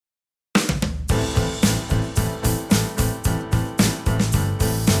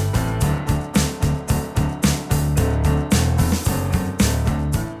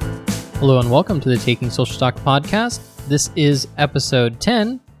Hello and welcome to the Taking Social Stock podcast. This is episode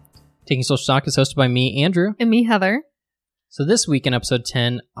 10. Taking Social Stock is hosted by me, Andrew. And me, Heather. So this week in episode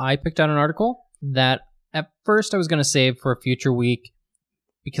 10, I picked out an article that at first I was going to save for a future week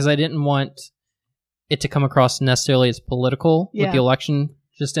because I didn't want it to come across necessarily as political with the election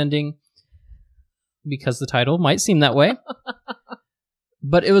just ending, because the title might seem that way.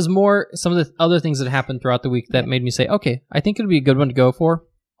 But it was more some of the other things that happened throughout the week that made me say, okay, I think it would be a good one to go for.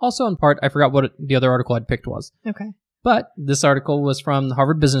 Also, in part, I forgot what the other article I'd picked was. Okay. But this article was from the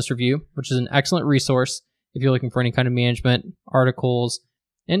Harvard Business Review, which is an excellent resource if you're looking for any kind of management articles.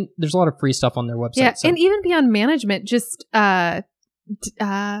 And there's a lot of free stuff on their website. Yeah, and even beyond management, just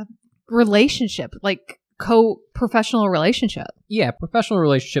relationship, like professional relationship. Yeah, professional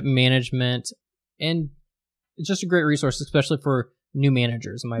relationship management. And it's just a great resource, especially for new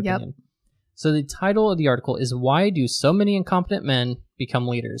managers, in my opinion. So the title of the article is Why Do So Many Incompetent Men Become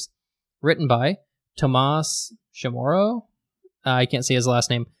Leaders? Written by Tomas Chamorro. I can't say his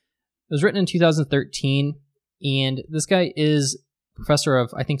last name. It was written in 2013, and this guy is professor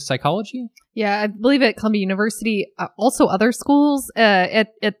of, I think, psychology? Yeah, I believe at Columbia University, also other schools.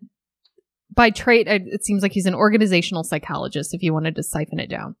 By trade, it seems like he's an organizational psychologist, if you wanted to siphon it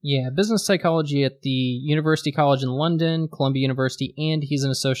down. Yeah, business psychology at the University College in London, Columbia University, and he's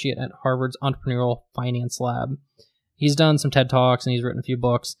an associate at Harvard's Entrepreneurial Finance Lab. He's done some TED Talks, and he's written a few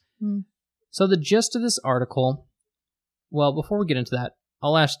books. Mm. So the gist of this article, well, before we get into that,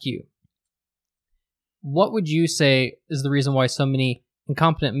 I'll ask you, what would you say is the reason why so many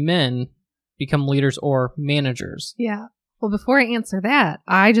incompetent men become leaders or managers? Yeah. Well, before I answer that,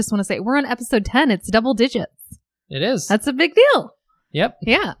 I just want to say we're on episode 10. It's double digits. It is. That's a big deal. Yep.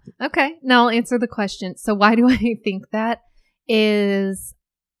 Yeah. Okay. Now I'll answer the question. So why do I think that is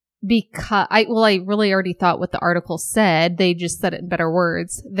because I really already thought what the article said. They just said it in better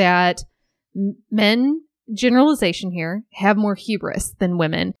words, that men, generalization here, have more hubris than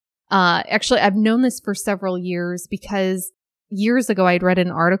women. Actually, I've known this for several years because years ago I'd read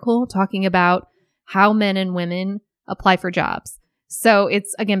an article talking about how men and women apply for jobs. So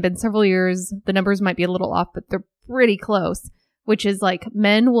it's, again, been several years. The numbers might be a little off, but they're pretty close, which is like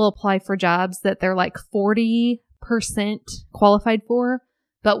men will apply for jobs that they're like 40% qualified for,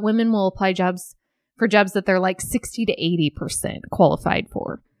 but women will apply for jobs that they're like 60 to 80% qualified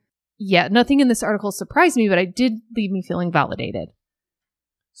for. Yeah, nothing in this article surprised me, but it did leave me feeling validated.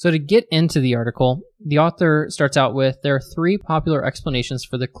 So to get into the article, the author starts out with, there are three popular explanations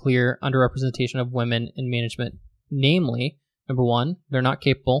for the clear underrepresentation of women in management. Namely, number one, they're not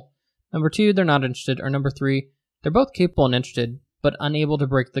capable. Number two, they're not interested. Or number three, they're both capable and interested, but unable to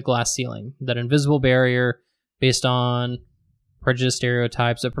break the glass ceiling, that invisible barrier based on prejudice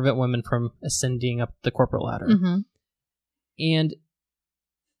stereotypes that prevent women from ascending up the corporate ladder. Mm-hmm. And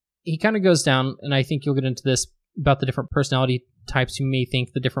he kind of goes down, and I think you'll get into this about the different personality types who may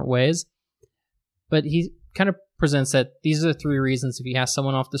think the different ways. But he kind of presents that these are the three reasons if you ask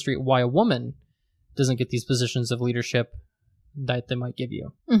someone off the street why a woman doesn't get these positions of leadership that they might give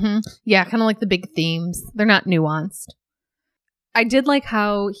you. Mm-hmm. Yeah, kind of like the big themes. They're not nuanced. I did like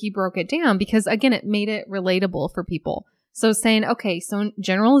how he broke it down because, again, it made it relatable for people. So saying, okay, so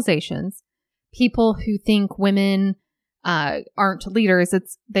generalizations, people who think women aren't leaders,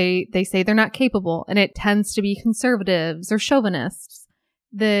 they say they're not capable, and it tends to be conservatives or chauvinists.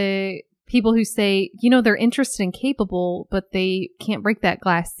 The people who say, they're interested and capable, but they can't break that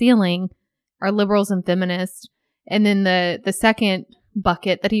glass ceiling are liberals and feminists. And then the second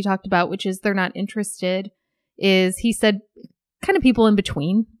bucket that he talked about, which is they're not interested, is, he said, kind of people in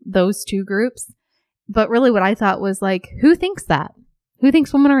between those two groups. But really what I thought was like, who thinks that? Who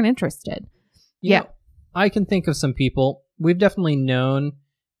thinks women aren't interested? Yeah. I can think of some people. We've definitely known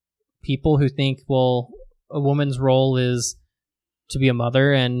people who think, well, a woman's role is to be a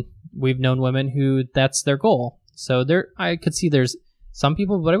mother, and we've known women who that's their goal. So I could see there's some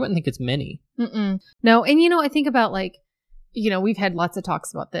people, but I wouldn't think it's many. Mm-mm. No, and I think about we've had lots of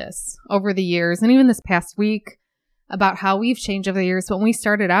talks about this over the years, and even this past week about how we've changed over the years. When we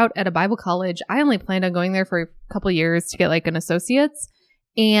started out at a Bible college, I only planned on going there for a couple of years to get like an associate's,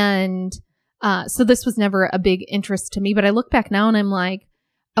 and so this was never a big interest to me. But I look back now and I'm like,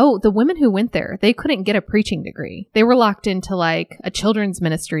 oh, the women who went there, they couldn't get a preaching degree. They were locked into like a children's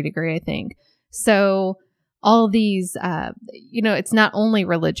ministry degree, I think. So all these, it's not only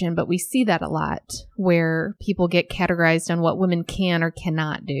religion, but we see that a lot where people get categorized on what women can or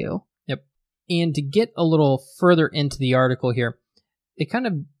cannot do. Yep. And to get a little further into the article here, they kind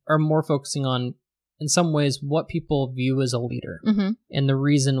of are more focusing on, in some ways, what people view as a leader. Mm-hmm. And the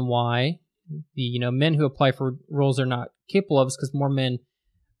reason why the men who apply for roles they're not capable of is because more men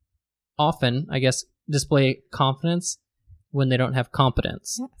often, I guess, display confidence when they don't have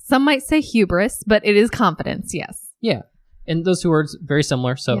competence. Some might say hubris, but it is confidence, yes. Yeah. And those two words very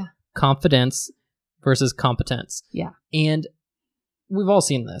similar. So confidence versus competence. Yeah. And we've all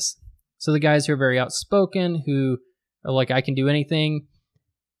seen this. So the guys who are very outspoken, who are like, I can do anything,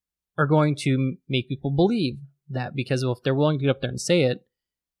 are going to make people believe that, because if they're willing to get up there and say it,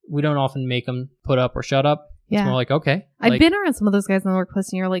 we don't often make them put up or shut up. Yeah. It's more like, okay. I've been around some of those guys in the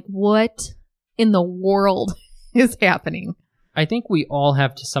workplace and you're like, what in the world is happening? I think we all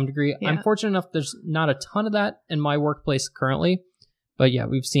have to some degree. Yeah. I'm fortunate enough there's not a ton of that in my workplace currently. But yeah,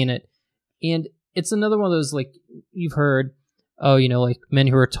 we've seen it. And it's another one of those, like, you've heard, oh, like men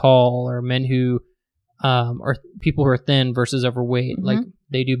who are tall or men who are people who are thin versus overweight. Mm-hmm. Like,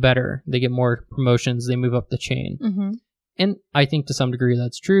 they do better. They get more promotions. They move up the chain. Mm-hmm. And I think to some degree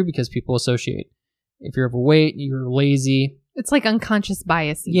that's true, because people associate. If you're overweight, you're lazy. It's like unconscious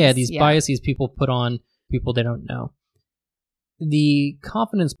biases. Yeah, these biases people put on people they don't know. The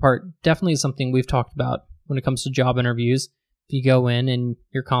confidence part definitely is something we've talked about when it comes to job interviews. If you go in and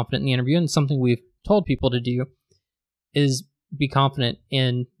you're confident in the interview, and something we've told people to do is be confident,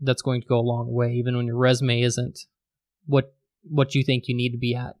 and that's going to go a long way, even when your resume isn't what you think you need to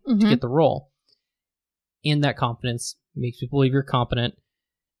be at to get the role. And that confidence makes people believe you're competent.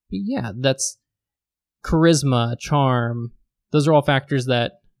 But yeah, that's charisma, charm. Those are all factors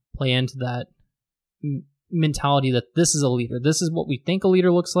that play into that mentality that this is a leader. This is what we think a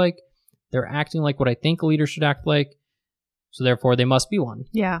leader looks like. They're acting like what I think a leader should act like. So therefore, they must be one.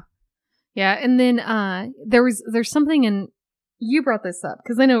 Yeah. Yeah. And then there's something in, you brought this up,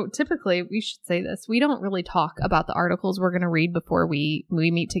 because I know typically, we should say this, we don't really talk about the articles we're going to read before we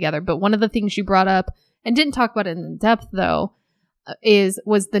meet together. But one of the things you brought up, and didn't talk about it in depth though,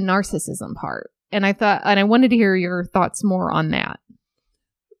 was the narcissism part. And I wanted to hear your thoughts more on that.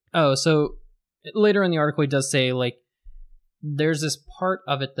 Oh, so later in the article, he does say, like, there's this part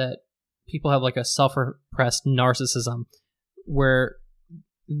of it that people have like a self-repressed narcissism, where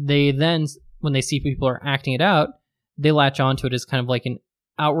they then, when they see people are acting it out, they latch onto it as kind of like an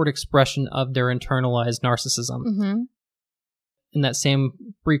outward expression of their internalized narcissism. Mm-hmm. In that same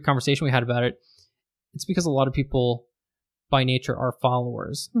brief conversation we had about it, it's because a lot of people by nature are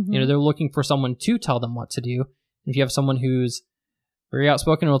followers. Mm-hmm. They're looking for someone to tell them what to do. If you have someone who's very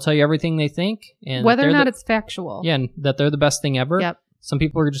outspoken and will tell you everything they think, and whether or not it's factual. Yeah, and that they're the best thing ever. Yep. Some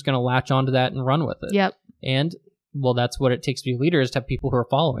people are just going to latch onto that and run with it. Yep. And, well, that's what it takes to be a leader, is to have people who are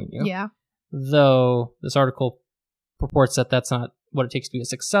following you. Yeah. Though this article purports that that's not what it takes to be a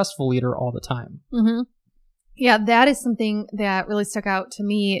successful leader all the time. Mm-hmm. Yeah, that is something that really stuck out to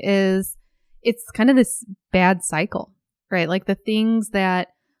me, is it's kind of this bad cycle, right? Like the things that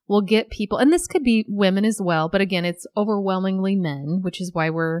will get people, and this could be women as well, but again, it's overwhelmingly men, which is why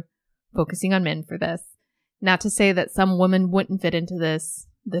we're focusing on men for this. Not to say that some women wouldn't fit into this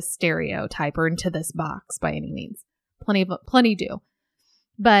stereotype or into this box by any means. Plenty do.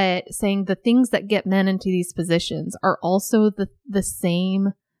 But saying the things that get men into these positions are also the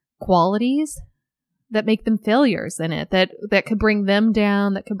same qualities that make them failures in it, that could bring them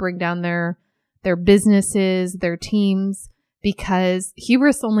down, that could bring down their businesses, their teams, because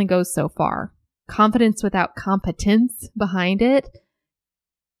hubris only goes so far. Confidence without competence behind it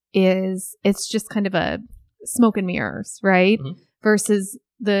it's just kind of a smoke and mirrors, right? Mm-hmm. Versus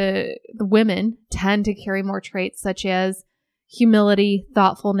the women tend to carry more traits such as humility,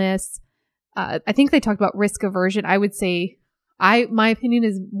 thoughtfulness. I think they talked about risk aversion. I would say, my opinion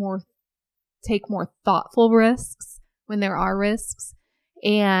is take more thoughtful risks when there are risks,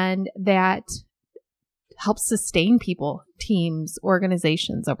 and that helps sustain people, teams,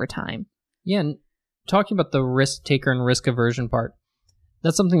 organizations over time. Yeah, and talking about the risk taker and risk aversion part,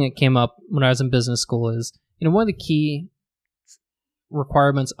 that's something that came up when I was in business school. Is, one of the key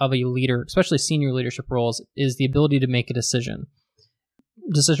requirements of a leader, especially senior leadership roles, is the ability to make a decision.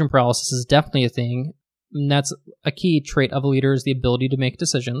 Decision paralysis is definitely a thing, and that's a key trait of a leader, is the ability to make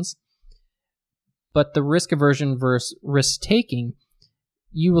decisions. But the risk aversion versus risk taking,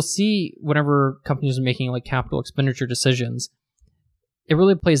 you will see whenever companies are making like capital expenditure decisions, it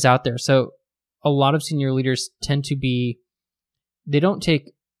really plays out there. So a lot of senior leaders tend to they don't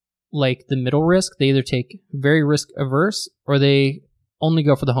take like the middle risk. They either take very risk averse, or they only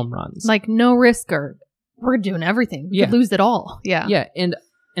go for the home runs. Like no risk, or we're doing everything. We could lose it all. Yeah. Yeah. And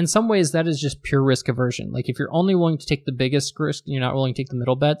in some ways that is just pure risk aversion. Like if you're only willing to take the biggest risk, you're not willing to take the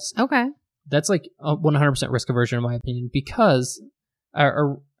middle bets. Okay. That's like 100% risk aversion in my opinion, because,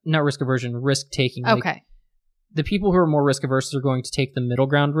 or not risk aversion, risk taking. Like, okay. The people who are more risk averse are going to take the middle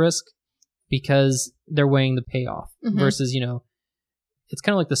ground risk because they're weighing the payoff, versus, it's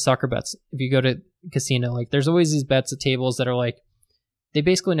kind of like the soccer bets. If you go to a casino, like there's always these bets at tables that are like, they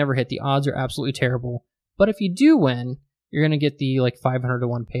basically never hit. The odds are absolutely terrible. But if you do win, you're going to get the like 500 to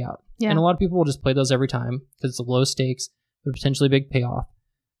 1 payout. Yeah. And a lot of people will just play those every time because it's a low stakes, but potentially big payoff.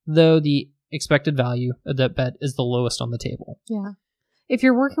 Though the expected value of that bet is the lowest on the table. Yeah. If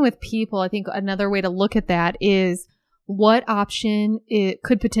you're working with people, I think another way to look at that is what option it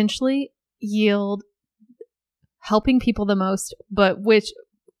could potentially yield helping people the most, but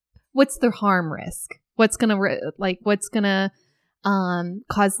what's their harm risk? What's going to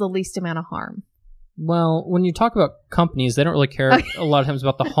cause the least amount of harm? Well, when you talk about companies, they don't really care a lot of times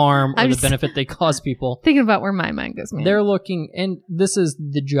about the harm or the benefit they cause people. Thinking about where my mind goes, man. They're looking, and this is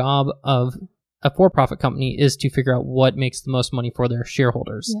the job of a for-profit company, is to figure out what makes the most money for their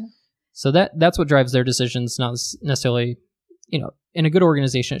shareholders. Yeah. So that's what drives their decisions, not necessarily, in a good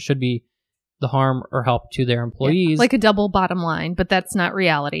organization, it should be the harm or help to their employees. Yeah. Like a double bottom line, but that's not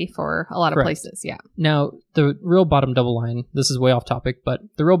reality for a lot of places. Yeah. Now, the real bottom double line, this is way off topic, but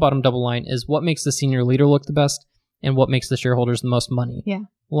the real bottom double line is what makes the senior leader look the best and what makes the shareholders the most money. Yeah.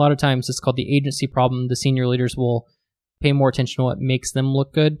 A lot of times it's called the agency problem. The senior leaders will pay more attention to what makes them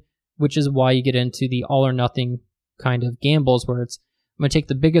look good, which is why you get into the all or nothing kind of gambles where it's, I'm going to take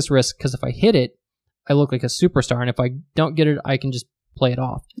the biggest risk because if I hit it, I look like a superstar. And if I don't get it, I can just play it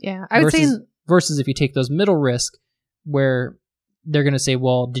off. Yeah. I would say... Versus if you take those middle risk where they're going to say,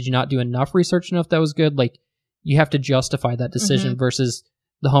 well, did you not do enough research to know if that was good? Like, you have to justify that decision versus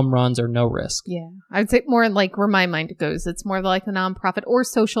the home runs or no risk. Yeah. I would say more like where my mind goes. It's more like the nonprofit or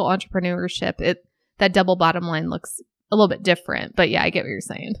social entrepreneurship. That double bottom line looks a little bit different. But yeah, I get what you're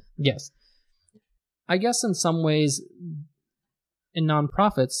saying. Yes. I guess in some ways, in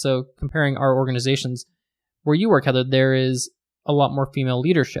nonprofits, so comparing our organizations, where you work, Heather, there is a lot more female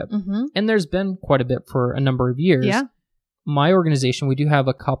leadership. Mm-hmm. And there's been quite a bit for a number of years. Yeah. My organization, we do have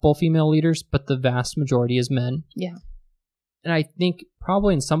a couple female leaders, but the vast majority is men. Yeah. And I think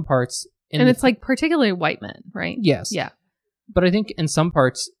probably in some parts... And it's like particularly white men, right? Yes. Yeah. But I think in some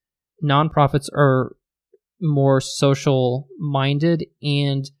parts, nonprofits are more social-minded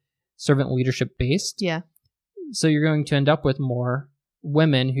and servant leadership based. Yeah. So you're going to end up with more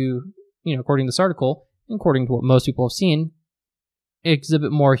women who, according to this article, and according to what most people have seen,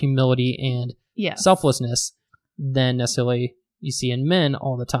 exhibit more humility and selflessness than necessarily you see in men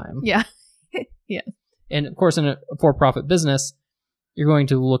all the time. Yeah. Yeah. And of course, in a for-profit business, you're going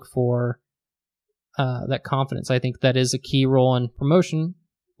to look for that confidence. I think that is a key role in promotion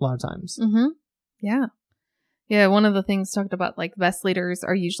a lot of times. Mm-hmm. Yeah. Yeah. One of the things talked about, like, best leaders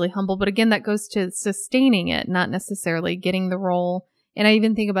are usually humble, but again, that goes to sustaining it, not necessarily getting the role. And I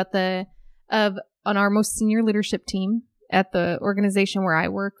even think about on our most senior leadership team, at the organization where I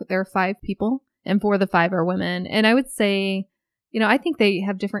work, there are 5 people, and 4 of the 5 are women. And I would say, I think they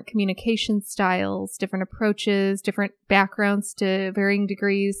have different communication styles, different approaches, different backgrounds to varying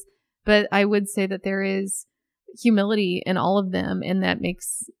degrees. But I would say that there is humility in all of them, and that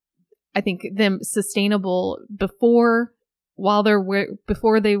makes, I think, them sustainable before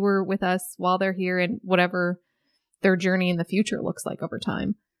they were with us, while they're here, and whatever their journey in the future looks like over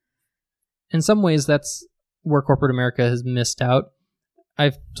time. In some ways, that's where corporate America has missed out.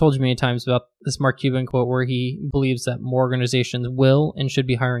 I've told you many times about this Mark Cuban quote where he believes that more organizations will and should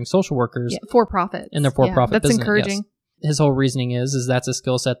be hiring social workers. Yeah, for-profit. In their for-profit business. That's encouraging. Yes. His whole reasoning is that's a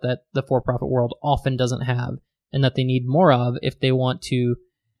skill set that the for-profit world often doesn't have and that they need more of if they want to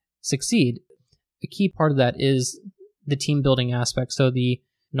succeed. A key part of that is the team building aspect. So the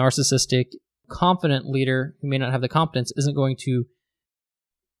narcissistic, confident leader who may not have the competence isn't going to...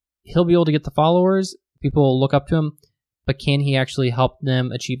 He'll be able to get the followers. People will look up to him, but can he actually help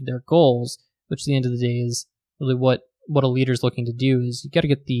them achieve their goals? Which at the end of the day is really what a leader's looking to do. Is you got to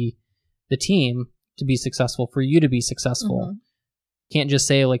get the team to be successful for you to be successful. Mm-hmm. Can't just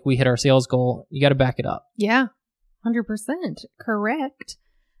say, like, we hit our sales goal. You got to back it up. Yeah, 100% correct.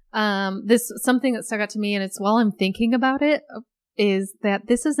 This something that stuck out to me, and it's while I'm thinking about it, is that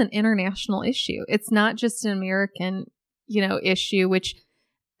this is an international issue. It's not just an American, issue, which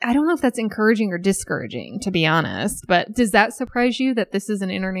I don't know if that's encouraging or discouraging, to be honest, but does that surprise you that this is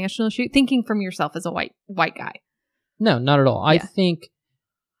an international issue? Thinking from yourself as a white guy. No, not at all. Yeah. I think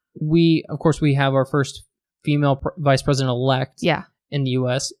we have our first female vice president-elect in the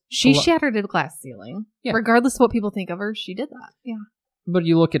U.S. She shattered a glass ceiling. Yeah. Regardless of what people think of her, she did that. Yeah. But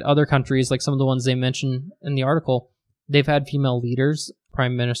you look at other countries, like some of the ones they mentioned in the article, they've had female leaders,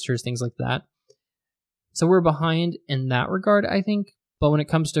 prime ministers, things like that. So we're behind in that regard, I think. But when it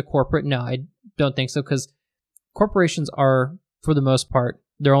comes to corporate, no, I don't think so, because corporations are, for the most part,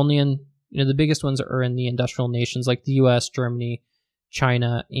 they're only in, the biggest ones are in the industrial nations like the US, Germany,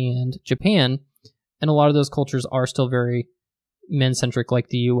 China and Japan. And a lot of those cultures are still very men-centric like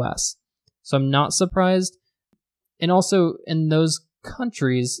the US. So I'm not surprised. And also in those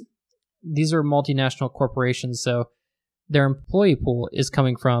countries, these are multinational corporations, so their employee pool is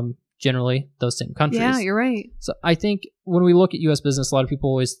coming from generally those same countries. Yeah, you're right. So I think when we look at US business, a lot of people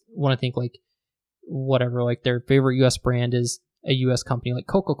always want to think like whatever, like their favorite US brand is a US company like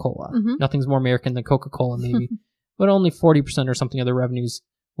Coca-Cola. Mhm. Nothing's more American than Coca-Cola maybe, but only 40% or something of their revenues,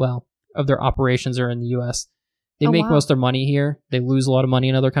 well, of their operations are in the US. They Oh, make wow. most of their money here. They lose a lot of money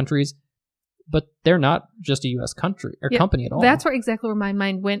in other countries, but they're not just a US country or Yeah, company at all. That's where my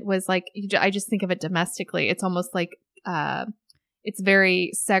mind went, was like, I just think of it domestically. It's almost like it's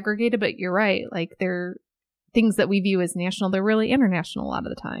very segregated, but you're right. Like, they're things that we view as national, they're really international a lot of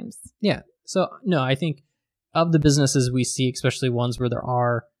the times. Yeah. So, no, I think of the businesses we see, especially ones where there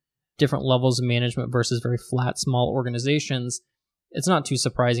are different levels of management versus very flat, small organizations, it's not too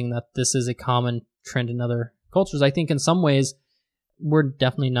surprising that this is a common trend in other cultures. I think in some ways, we're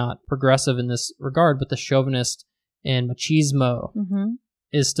definitely not progressive in this regard, but the chauvinist and machismo Mm-hmm.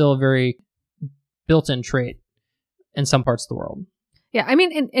 is still a very built-in trait in some parts of the world. Yeah, I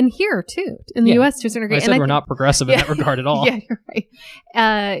mean, and here too, in the Yeah. U.S. to a certain degree. I said we're not progressive in that regard at all. Yeah, you're right.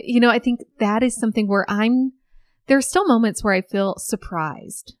 I think that is something where there's still moments where I feel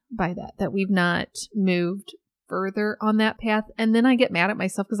surprised by that we've not moved further on that path. And then I get mad at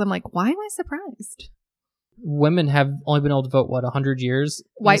myself because I'm like, why am I surprised? Women have only been able to vote, 100 years?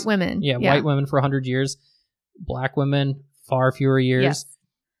 White women. Yeah, white women for 100 years. Black women, far fewer years. Yes.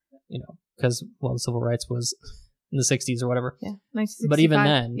 Because, the civil rights was in the 60s or whatever. Yeah. 1965. But even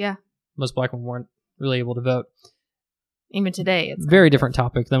then, yeah. most black women weren't really able to vote. Even today, it's Very different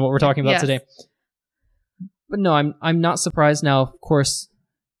topic than what we're talking about Yes. today. But no, I'm not surprised now. Of course,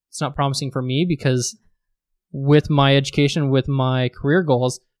 it's not promising for me because with my education, with my career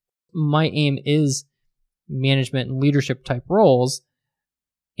goals, my aim is management and leadership type roles.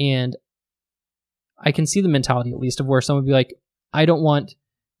 And I can see the mentality, at least, of where someone would be like, I don't want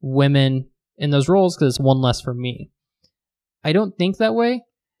women in those roles because it's one less for me. I don't think that way.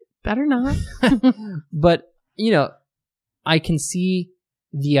 better not. But, I can see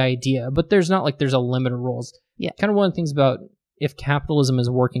the idea, but there's not like there's a limit of roles. Yeah. Kind of one of the things about if capitalism is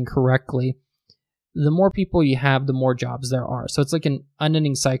working correctly, the more people you have, the more jobs there are. So it's like an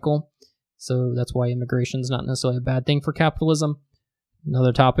unending cycle. So that's why immigration is not necessarily a bad thing for capitalism.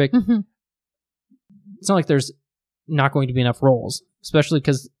 Another topic. Mhm. It's not like there's not going to be enough roles, especially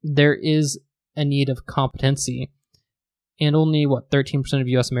because there is a need of competency. And only, 13% of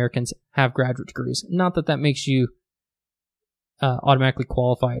U.S. Americans have graduate degrees. Not that makes you automatically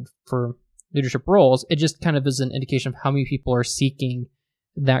qualified for leadership roles. It just kind of is an indication of how many people are seeking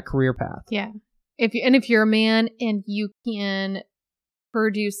that career path. Yeah. If you're a man and you can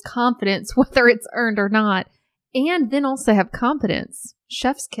produce confidence, whether it's earned or not, and then also have competence,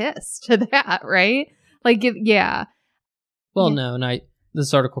 chef's kiss to that, right? Like, yeah. Well, Yeah. no, and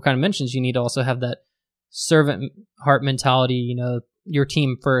this article kind of mentions you need to also have that servant heart mentality, your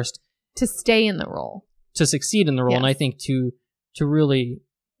team first To stay in the role. to succeed in the role. Yes. And I think to really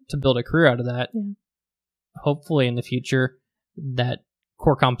build a career out of that, Yeah. hopefully in the future, that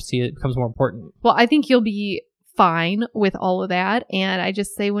core competency becomes more important. Well, I think you'll be fine with all of that. And I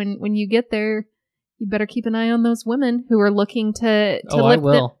just say when you get there, you better keep an eye on those women who are looking to Oh, I lift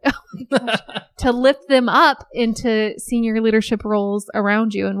will. to lift them up into senior leadership roles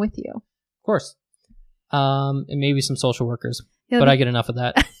around you and with you. Of course. And maybe some social workers, Yeah, but I get enough of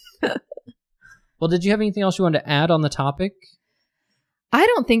that. Well, did you have anything else you wanted to add on the topic? I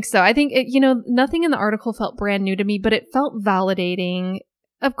don't think so. I think nothing in the article felt brand new to me, but it felt validating.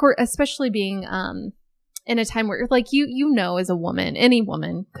 Of course, especially being in a time where, like, as a woman, any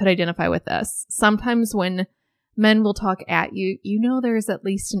woman could identify with this. Sometimes when men will talk at you, there's at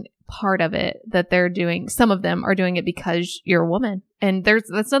least a part of it that they're doing. Some of them are doing it because you're a woman, and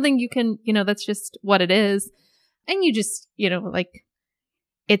that's nothing you can, that's just what it is. And you just, like,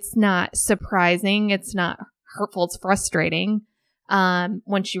 it's not surprising. It's not hurtful. It's frustrating.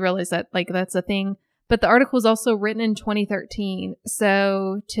 Once you realize that, like, that's a thing. But the article was also written in 2013.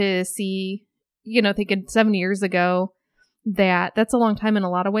 So to see, thinking 7 years ago, that's a long time in a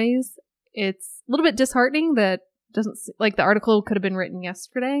lot of ways. It's a little bit disheartening that doesn't, like, the article could have been written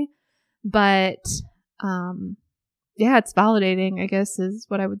yesterday, but, yeah, it's validating, I guess, is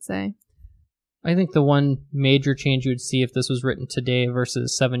what I would say. I think the one major change you would see if this was written today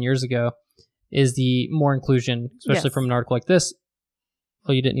versus 7 years ago is the more inclusion, especially Yes. from an article like this.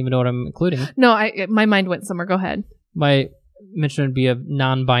 Well, you didn't even know what I'm including. No, my mind went somewhere. Go ahead. My mention would be of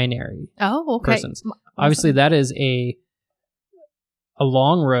non-binary Oh, okay. persons. Awesome. Obviously, that is a a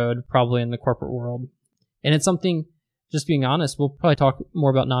long road probably in the corporate world. And it's something, just being honest, we'll probably talk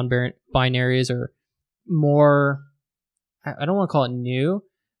more about non-binaries or more, I don't want to call it new,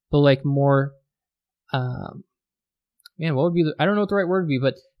 but like more, what would be, I don't know what the right word would be,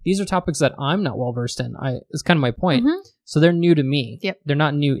 but these are topics that I'm not well versed in. It's kind of my point. Mm-hmm. So they're new to me. Yep. They're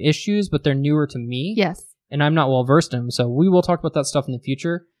not new issues, but they're newer to me. Yes. And I'm not well versed in them. So we will talk about that stuff in the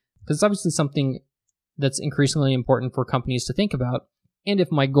future because it's obviously something that's increasingly important for companies to think about. And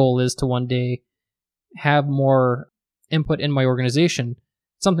if my goal is to one day have more input in my organization,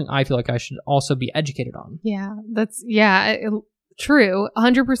 something I feel like I should also be educated on. Yeah, true.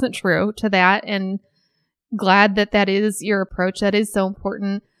 100% true to that. And glad that is your approach. That is so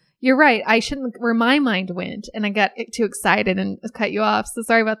important. You're right. I shouldn't, where my mind went and I got too excited and cut you off. So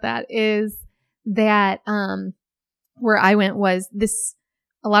sorry about that. Is that, where I went was this,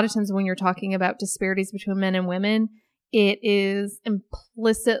 a lot of times when you're talking about disparities between men and women, it is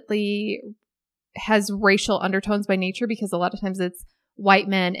implicitly has racial undertones by nature because a lot of times it's white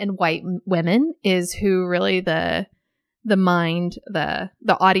men and white women is who really the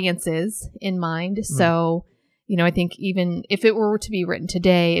audience is in mind. Mm. So, I think even if it were to be written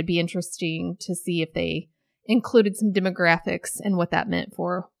today, it'd be interesting to see if they included some demographics and what that meant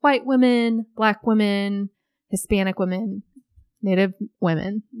for white women, Black women, Hispanic women, Native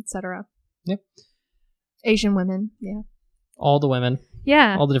women, etc. Yep. Asian women. Yeah. All the women.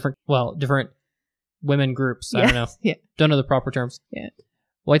 Yeah. All the different women groups. I don't know. Yeah. Don't know the proper terms. Yeah.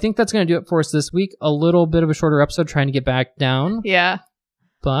 Well, I think that's going to do it for us this week. A little bit of a shorter episode trying to get back down. Yeah.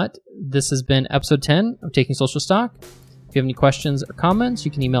 But this has been episode 10 of Taking Social Stock. If you have any questions or comments, you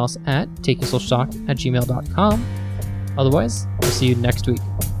can email us at takingsocialstock@gmail.com. Otherwise, we'll see you next week.